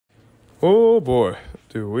Oh boy,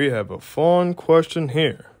 do we have a fun question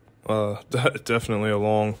here. Definitely a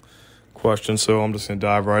long question, so I'm just going to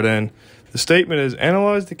dive right in. The statement is,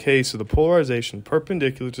 analyze the case of the polarization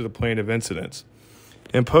perpendicular to the plane of incidence.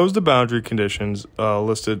 Impose the boundary conditions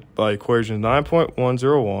listed by equation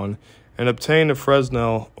 9.101 and obtain the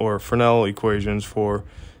Fresnel equations for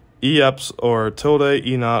E-eps or tilde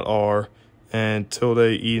E naught R and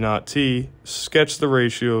tilde E naught T. Sketch the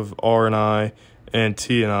ratio of R and I and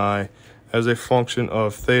T and I as a function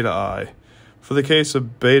of theta I. For the case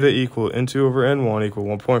of beta equal N2 over N1 equal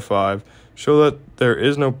 1.5, show that there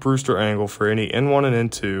is no Brewster angle for any N1 and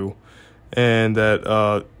N2, and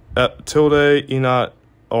that tilde E naught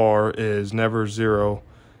R is never 0.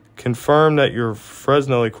 Confirm that your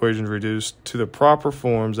Fresnel equations reduced to the proper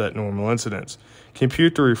forms at normal incidence.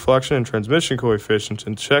 Compute the reflection and transmission coefficients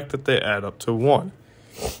and check that they add up to 1.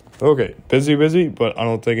 Okay, busy, but I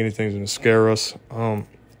don't think anything's going to scare us.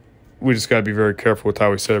 We just got to be very careful with how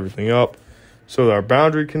we set everything up. So our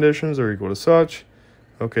boundary conditions are equal to such.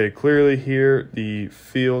 Okay, clearly here the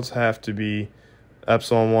fields have to be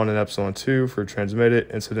epsilon 1 and epsilon 2 for transmitted,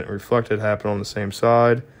 incident, and reflected happen on the same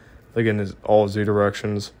side. Again, there's all z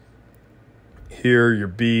directions. Here your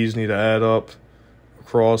b's need to add up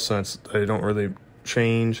across since they don't really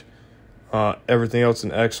change. Everything else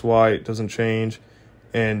in x, y doesn't change.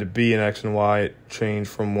 And the b and x and y change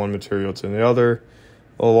from one material to the other.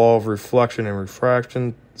 The law of reflection and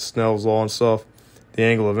refraction, Snell's law and stuff. The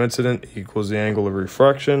angle of incident equals the angle of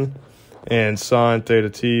refraction. And sine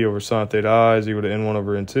theta t over sine theta I is equal to n1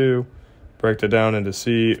 over n2. Break that down into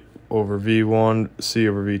c over v1, c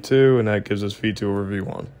over v2, and that gives us v2 over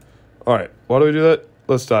v1. All right, why do we do that?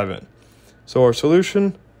 Let's dive in. So our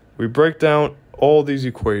solution, we break down all these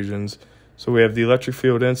equations. So we have the electric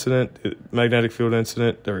field incident, the magnetic field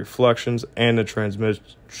incident, the reflections, and the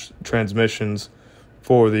transmissions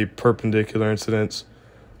for the perpendicular incidence.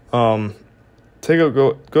 Go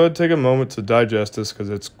ahead, take a moment to digest this because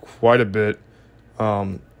it's quite a bit.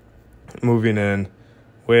 Moving in,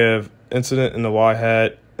 we have incident in the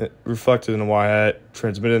y-hat, reflected in the y-hat,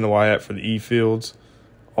 transmitted in the y-hat for the E fields,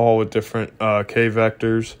 all with different k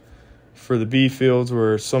vectors. For the B fields,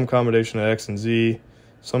 we're some combination of x and z,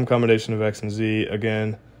 some combination of x and z,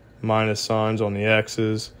 again, minus signs on the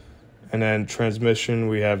x's. And then transmission,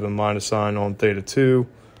 we have the minus sign on theta 2.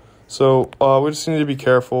 So we just need to be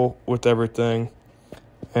careful with everything.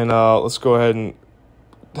 And let's go ahead and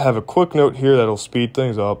have a quick note here that'll speed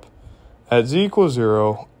things up. At z equals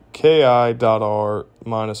 0, ki dot r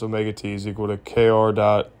minus omega t is equal to kr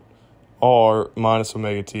dot r minus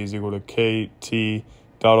omega t is equal to kt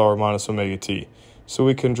dot r minus omega t. So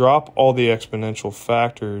we can drop all the exponential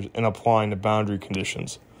factors and applying the boundary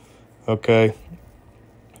conditions. Okay.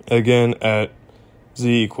 Again, at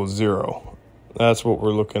z equals 0. That's what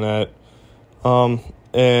we're looking at.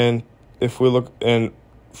 And if we look, and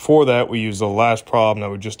for that, we use the last problem that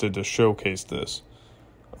we just did to showcase this.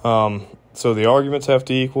 So the arguments have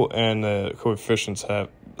to equal, and the coefficients have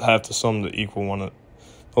to sum to equal one.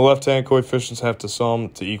 The left-hand coefficients have to sum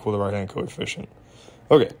to equal the right-hand coefficient.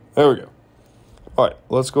 Okay, there we go. All right,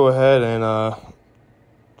 let's go ahead and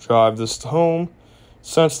drive this home.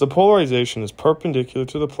 Since the polarization is perpendicular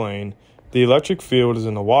to the plane, the electric field is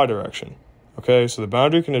in the y direction. Okay, so the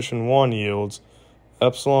boundary condition 1 yields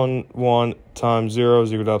epsilon 1 times 0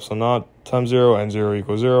 is equal to epsilon naught times 0, and 0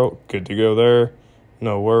 equals 0. Good to go there.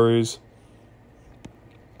 No worries.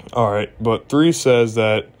 All right, but 3 says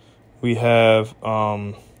that we have,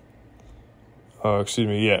 3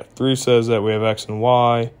 says that we have x and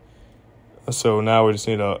y. So now we just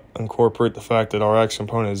need to incorporate the fact that our x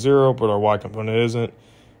component is 0, but our y component isn't.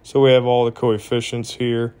 So we have all the coefficients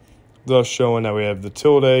here, thus showing that we have the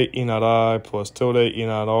tilde E naught I plus tilde E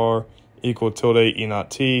naught R equal tilde E naught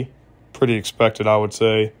T. Pretty expected, I would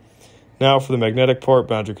say. Now for the magnetic part,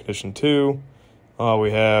 boundary condition 2,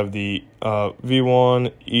 we have the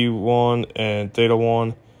V1, E1, and theta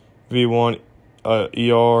 1, V1,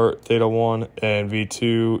 ER, theta 1, and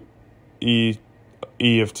V2, E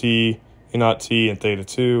of T, E naught T, and theta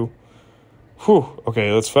 2. Whew.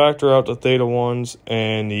 Okay, let's factor out the theta 1s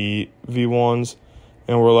and the V1s,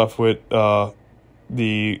 and we're left with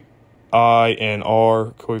the I and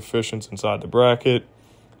R coefficients inside the bracket.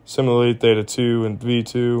 Similarly, theta 2 and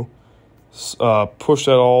V2. Push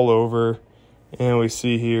that all over, and we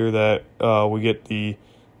see here that we get the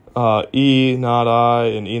E naught I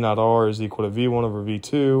and E naught R is equal to V1 over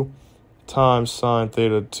V2 times sine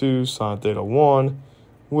theta 2 sine theta 1,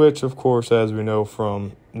 which, of course, as we know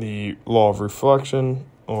from the law of reflection,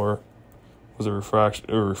 or was it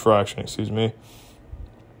refraction, excuse me,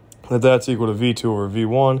 that's equal to V2 over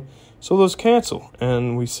V1. So those cancel,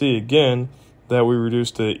 and we see again that we reduce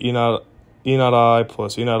to E naught I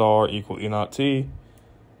plus E naught R equal E naught T.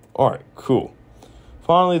 All right, cool.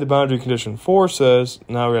 Finally, the boundary condition 4 says,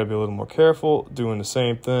 now we gotta be a little more careful, doing the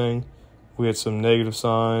same thing. We had some negative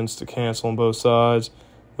signs to cancel on both sides.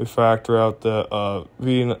 We factor out the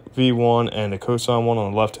V1 and the cosine 1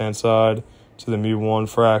 on the left-hand side to the mu1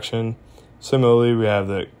 fraction. Similarly, we have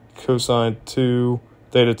the cosine 2,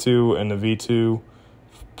 theta 2, and the V2.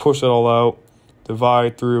 Push it all out,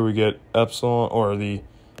 divide through, we get epsilon, or the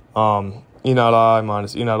E naught I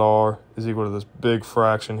minus E naught R is equal to this big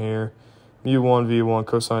fraction here. Mu1 V1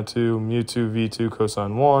 cosine 2, mu2 V2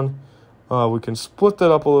 cosine 1. We can split that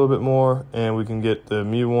up a little bit more, and we can get the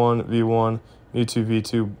mu1 V1,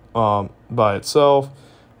 mu2 V2 by itself.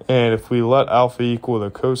 And if we let alpha equal the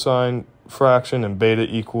cosine fraction and beta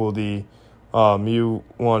equal the mu1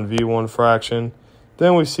 V1 fraction,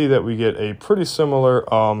 then we see that we get a pretty similar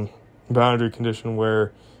boundary condition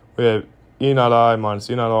where we have E naught I minus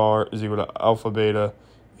E naught R is equal to alpha beta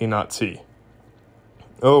E naught T.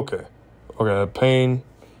 Okay, pain,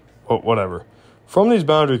 whatever. From these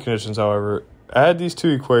boundary conditions, however, add these two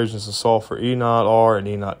equations to solve for E naught R and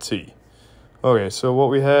E naught T. Okay, so what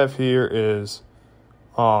we have here is,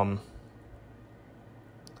 so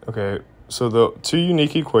the two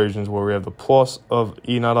unique equations where we have the plus of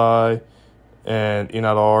E naught I and E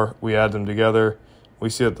naught R, we add them together. We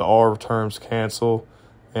see that the R terms cancel,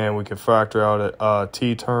 and we can factor out a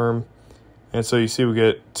T term. And so you see we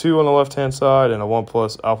get 2 on the left-hand side and a 1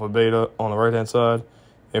 plus alpha beta on the right-hand side.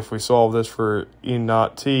 If we solve this for E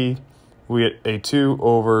naught T, we get a 2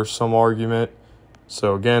 over some argument.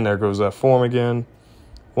 So again, there goes that form again.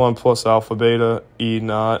 1 plus alpha beta E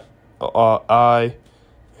naught I.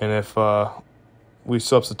 And if we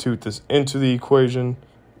substitute this into the equation,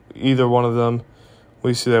 either one of them,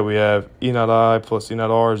 we see that we have E naught I plus E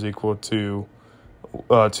naught R is equal to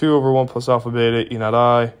 2 over 1 plus alpha beta E naught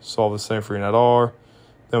I. Solve the same for E naught R.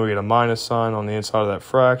 Then we get a minus sign on the inside of that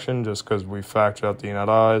fraction just because we factored out the E naught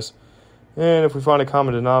I's. And if we find a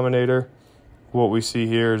common denominator, what we see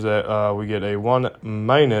here is that we get a 1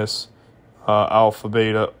 minus alpha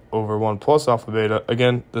beta over 1 plus alpha beta.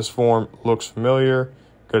 Again, this form looks familiar.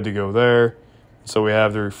 Good to go there. So we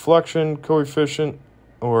have the reflection coefficient,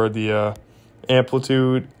 or the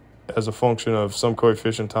amplitude as a function of some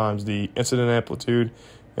coefficient times the incident amplitude,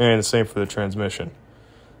 and the same for the transmission.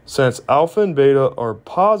 Since alpha and beta are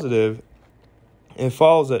positive, it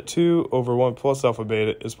follows that 2 over 1 plus alpha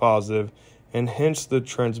beta is positive, and hence the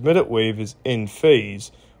transmitted wave is in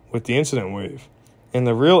phase with the incident wave. And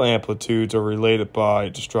the real amplitudes are related by,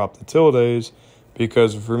 just drop the tildes,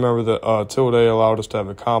 because if you remember the tilde allowed us to have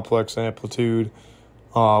a complex amplitude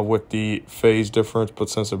with the phase difference, but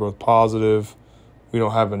since they're both positive, we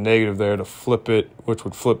don't have a negative there to flip it, which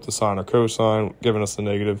would flip the sine or cosine, giving us the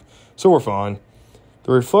negative, so we're fine.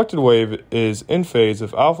 The reflected wave is in phase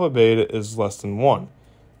if alpha beta is less than 1.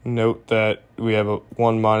 Note that we have a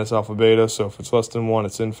 1 minus alpha beta, so if it's less than 1,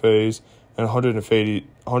 it's in phase, and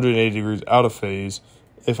 180 degrees out of phase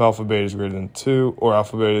if alpha beta is greater than 2 or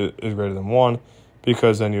alpha beta is greater than 1,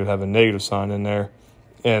 because then you would have a negative sign in there.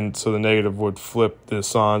 And so the negative would flip the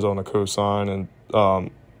signs on the cosine, and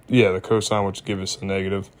the cosine would give us a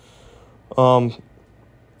negative,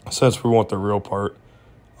 since we want the real part.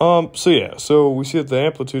 So we see that the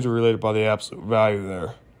amplitudes are related by the absolute value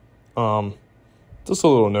there. Just a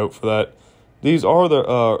little note for that. These are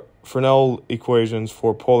the Fresnel equations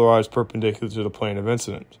for polarized perpendicular to the plane of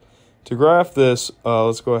incidence. To graph this,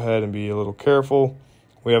 let's go ahead and be a little careful.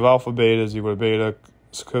 We have alpha beta is equal to beta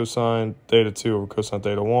cosine theta 2 over cosine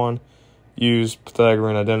theta 1. Use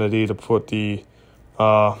Pythagorean identity to put the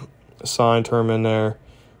sine term in there.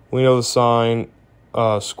 We know the sine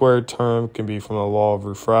squared term can be from the law of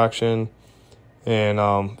refraction, and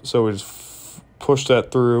so we just push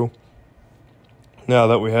that through. Now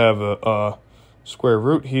that we have a square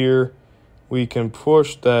root here, we can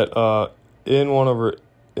push that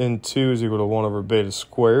in 2 is equal to 1 over beta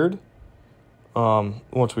squared.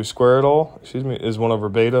 Once we square it all, is 1 over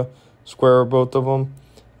beta. Square both of them.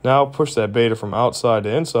 Now push that beta from outside to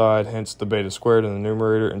inside, hence the beta squared in the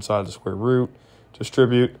numerator inside the square root.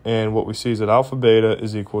 Distribute, and what we see is that alpha beta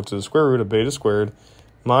is equal to the square root of beta squared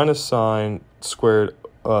minus sine squared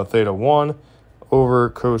theta 1 over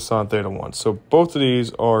cosine theta 1. So both of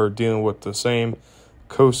these are dealing with the same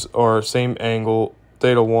same angle.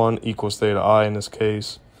 Theta 1 equals theta I in this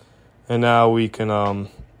case. And now we can,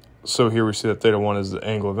 so here we see that theta 1 is the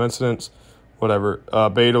angle of incidence, whatever.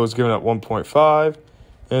 Beta was given at 1.5.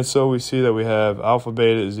 And so we see that we have alpha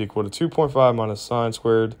beta is equal to 2.5 minus sine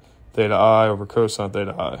squared theta I over cosine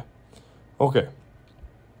theta I. Okay.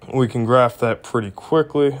 we can graph that pretty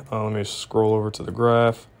quickly. Let me scroll over to the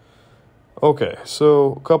graph. Okay,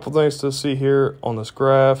 so a couple things to see here on this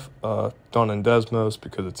graph, done in Desmos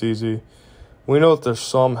because it's easy. We know that the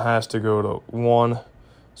sum has to go to 1,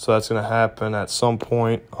 so that's going to happen at some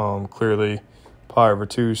point. Clearly, pi over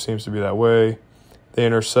 2 seems to be that way. They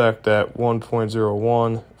intersect at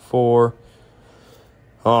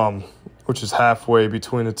 1.014, which is halfway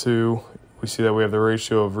between the two. We see that we have the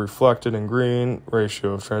ratio of reflected in green,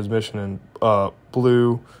 ratio of transmission in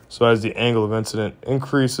blue. So as the angle of incident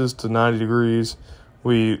increases to 90 degrees,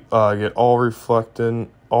 we get all reflection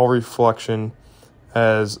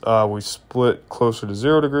as we split closer to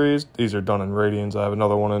 0 degrees. These are done in radians. I have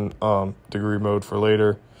another one in degree mode for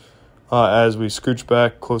later. As we scooch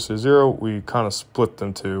back closer to 0, we kind of split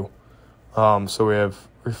them too. So we have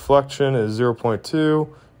reflection is 0.2,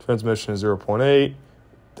 transmission is 0.8.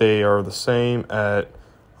 They are the same at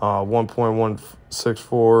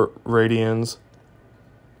 1.164 radians.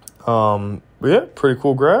 But yeah, pretty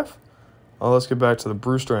cool graph. Let's get back to the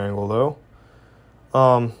Brewster angle, though.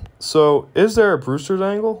 So is there a Brewster's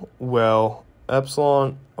angle? Well,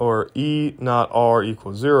 epsilon or E not R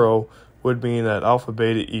equals 0 would mean that alpha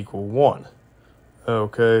beta equal 1.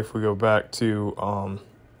 Okay, if we go back to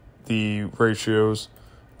the ratios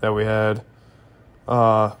that we had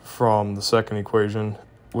from the second equation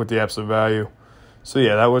with the absolute value. So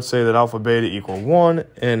yeah, that would say that alpha beta equal 1,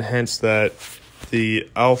 and hence that the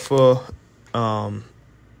alpha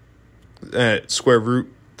square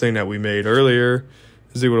root thing that we made earlier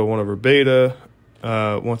is equal to 1 over beta.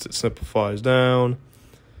 Once it simplifies down,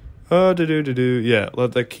 let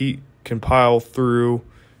that keep compile through,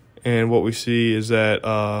 and what we see is that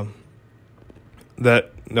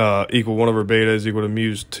equal 1 over beta is equal to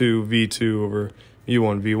mu2 v2 over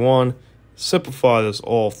mu1 v1. Simplify this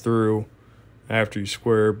all through after you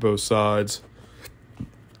square both sides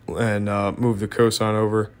and move the cosine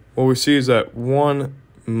over. What we see is that 1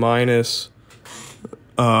 minus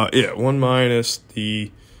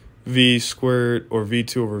the v squared or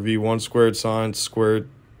v2 over v1 squared sine squared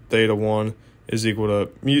theta 1 is equal to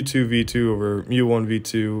mu2 v2 over mu1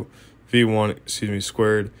 v2 v1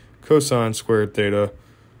 squared cosine squared theta.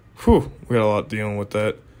 Whew, we got a lot dealing with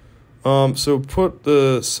that. So put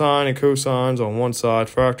the sine and cosines on one side,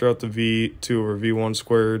 factor out the v2 over v1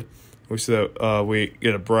 squared. We see that we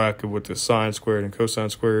get a bracket with the sine squared and cosine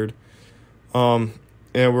squared. And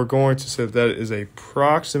we're going to say that is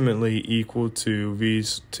approximately equal to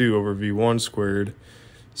v2 over v1 squared,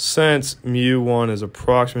 since mu1 is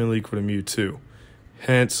approximately equal to mu2.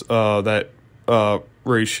 Hence, that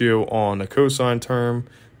ratio on the cosine term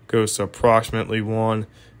goes to approximately 1,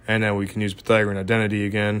 and then we can use Pythagorean identity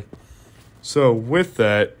again. So with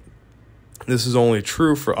that, this is only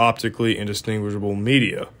true for optically indistinguishable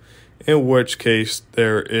media, in which case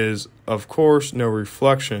there is, of course, no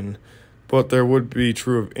reflection, but there would be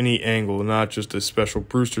true of any angle, not just a special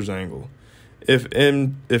Brewster's angle. If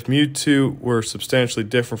mu2 were substantially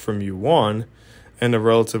different from mu1, and the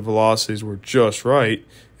relative velocities were just right,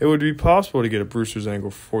 it would be possible to get a Brewster's angle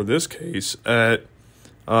for this case at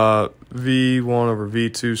v1 over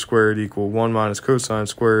v2 squared equal 1 minus cosine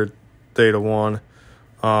squared theta 1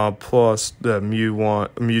 plus the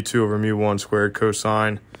mu2 over mu1 squared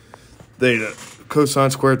cosine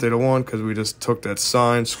squared theta 1, because we just took that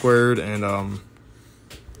sine squared and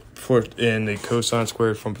put in the cosine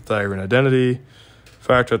squared from Pythagorean identity,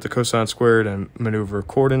 factor out the cosine squared, and maneuver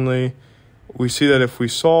accordingly. We see that if we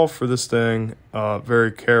solve for this thing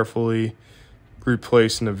very carefully,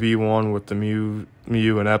 replacing the v1 with the mu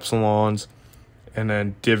and epsilons, and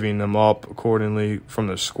then divvying them up accordingly from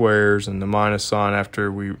the squares and the minus sign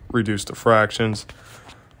after we reduce the fractions,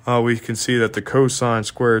 we can see that the cosine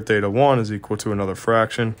squared theta 1 is equal to another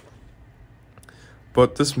fraction.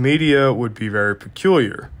 But this media would be very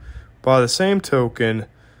peculiar. By the same token,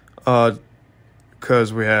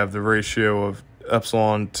 because we have the ratio of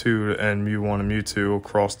epsilon 2 and mu1 and mu2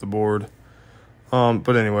 across the board.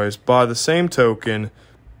 But anyways, by the same token,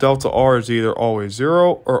 delta R is either always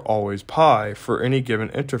 0 or always pi for any given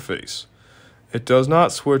interface. It does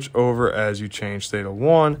not switch over as you change theta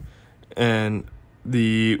 1, and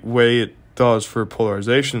the way it does for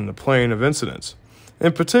polarization in the plane of incidence.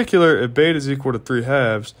 In particular, if beta is equal to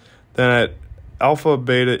 3/2, then at alpha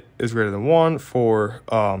beta is greater than 1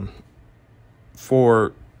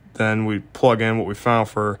 then we plug in what we found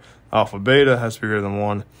for alpha beta has to be greater than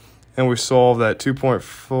 1, and we solve that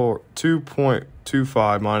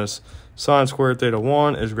 2.25 minus sine squared theta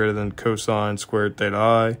 1 is greater than cosine squared theta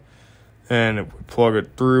I, and if we plug it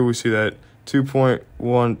through, we see that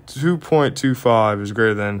 2.25 is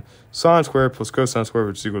greater than sine squared plus cosine squared,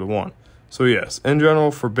 which is equal to 1. So yes, in general,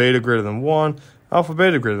 for beta greater than 1, alpha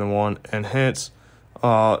beta greater than 1, and hence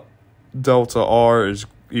delta R is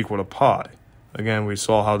equal to pi. Again, we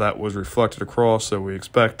saw how that was reflected across, so we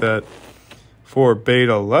expect that. For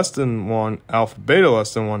beta less than 1, alpha beta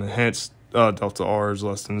less than 1, and hence delta R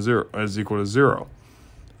is equal to 0.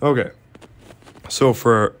 Okay, so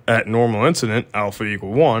for at normal incident, alpha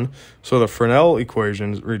equal 1, so the Fresnel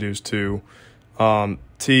equation is reduced to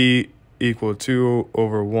T equal 2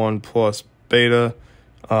 over 1 plus beta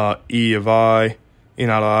E of I, E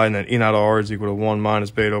naught I, and then E naught R is equal to 1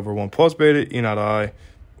 minus beta over 1 plus beta, E naught I,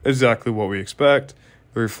 exactly what we expect.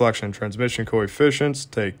 The reflection and transmission coefficients,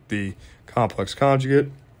 take the complex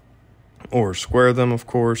conjugate, or square them, of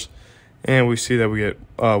course, and we see that we get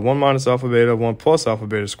 1 minus alpha beta, 1 plus alpha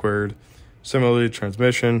beta squared. Similarly,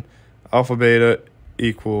 transmission, alpha beta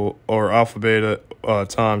alpha beta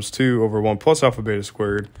times 2 over 1 plus alpha beta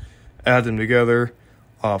squared. Add them together,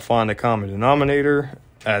 find the common denominator,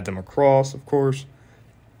 add them across, of course,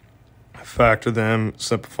 factor them,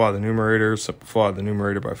 simplify the numerator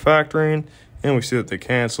by factoring, and we see that they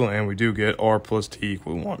cancel, and we do get R plus T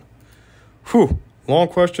equal 1. Whew, long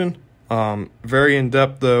question, very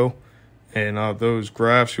in-depth though, and those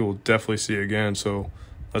graphs you will definitely see again, so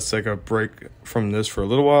let's take a break from this for a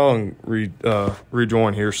little while and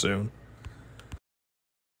rejoin here soon.